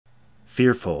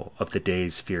fearful of the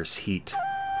day's fierce heat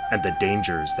and the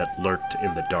dangers that lurked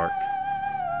in the dark.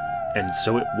 And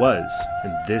so it was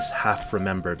in this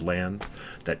half-remembered land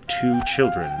that two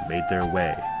children made their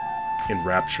way,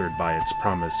 enraptured by its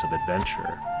promise of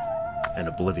adventure and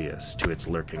oblivious to its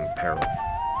lurking peril.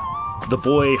 The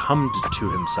boy hummed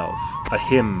to himself, a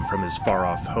hymn from his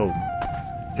far-off home.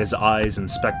 His eyes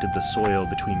inspected the soil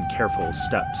between careful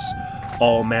steps.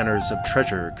 All manners of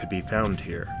treasure could be found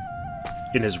here.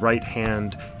 In his right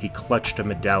hand, he clutched a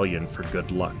medallion for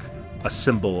good luck, a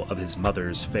symbol of his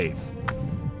mother's faith.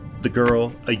 The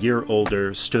girl, a year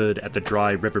older, stood at the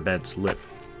dry riverbed's lip,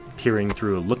 peering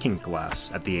through a looking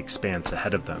glass at the expanse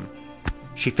ahead of them.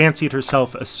 She fancied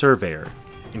herself a surveyor,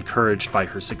 encouraged by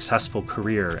her successful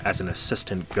career as an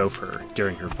assistant gopher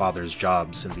during her father's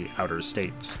jobs in the outer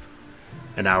states.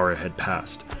 An hour had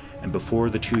passed, and before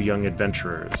the two young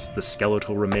adventurers, the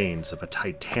skeletal remains of a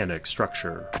titanic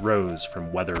structure rose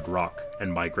from weathered rock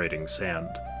and migrating sand.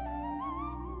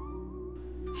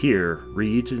 Here,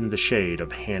 wreathed in the shade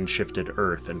of hand-shifted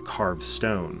earth and carved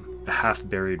stone, a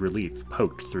half-buried relief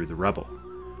poked through the rubble.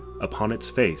 Upon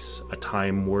its face, a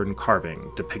time-worn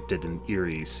carving depicted an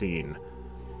eerie scene.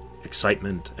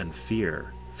 Excitement and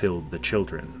fear filled the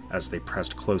children as they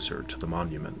pressed closer to the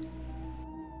monument.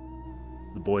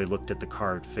 The boy looked at the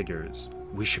carved figures.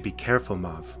 "We should be careful,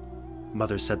 Mav.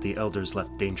 Mother said the elders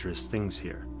left dangerous things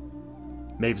here."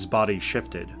 Maeve's body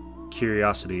shifted,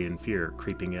 curiosity and fear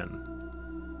creeping in.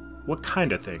 "What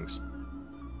kind of things?"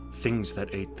 "Things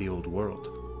that ate the old world."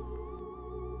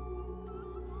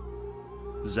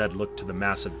 Zed looked to the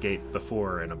massive gate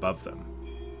before and above them.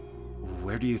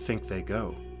 "Where do you think they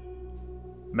go?"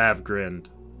 Mav grinned.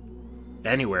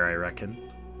 "Anywhere, I reckon.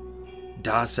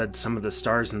 Da said some of the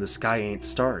stars in the sky ain't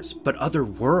stars, but other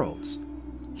worlds.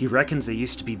 He reckons there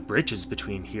used to be bridges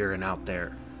between here and out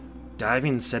there. Da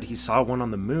even said he saw one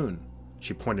on the moon."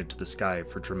 She pointed to the sky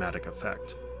for dramatic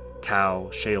effect.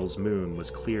 Cal, Shale's moon, was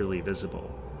clearly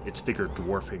visible, its figure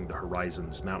dwarfing the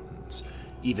horizon's mountains,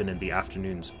 even in the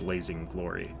afternoon's blazing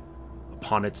glory.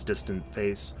 Upon its distant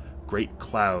face, great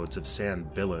clouds of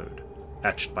sand billowed,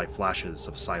 etched by flashes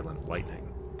of silent lightning.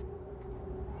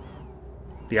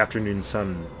 The afternoon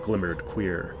sun glimmered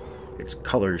queer, its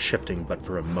colors shifting but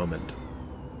for a moment.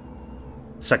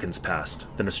 Seconds passed,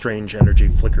 then a strange energy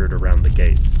flickered around the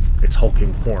gate, its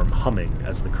hulking form humming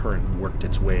as the current worked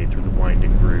its way through the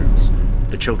winding grooves.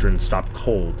 The children stopped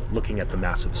cold, looking at the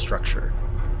massive structure.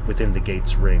 Within the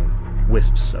gate's ring,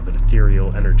 wisps of an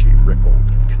ethereal energy rippled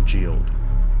and congealed.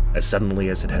 As suddenly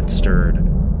as it had stirred,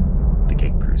 the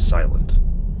gate grew silent,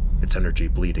 its energy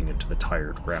bleeding into the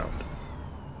tired ground,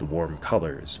 the warm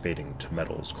colors fading to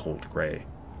metal's cold gray.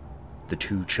 The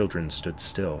two children stood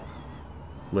still,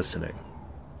 listening.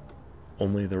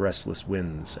 Only the restless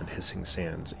winds and hissing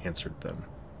sands answered them.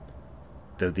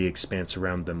 Though the expanse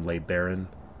around them lay barren,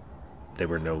 they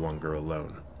were no longer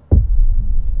alone.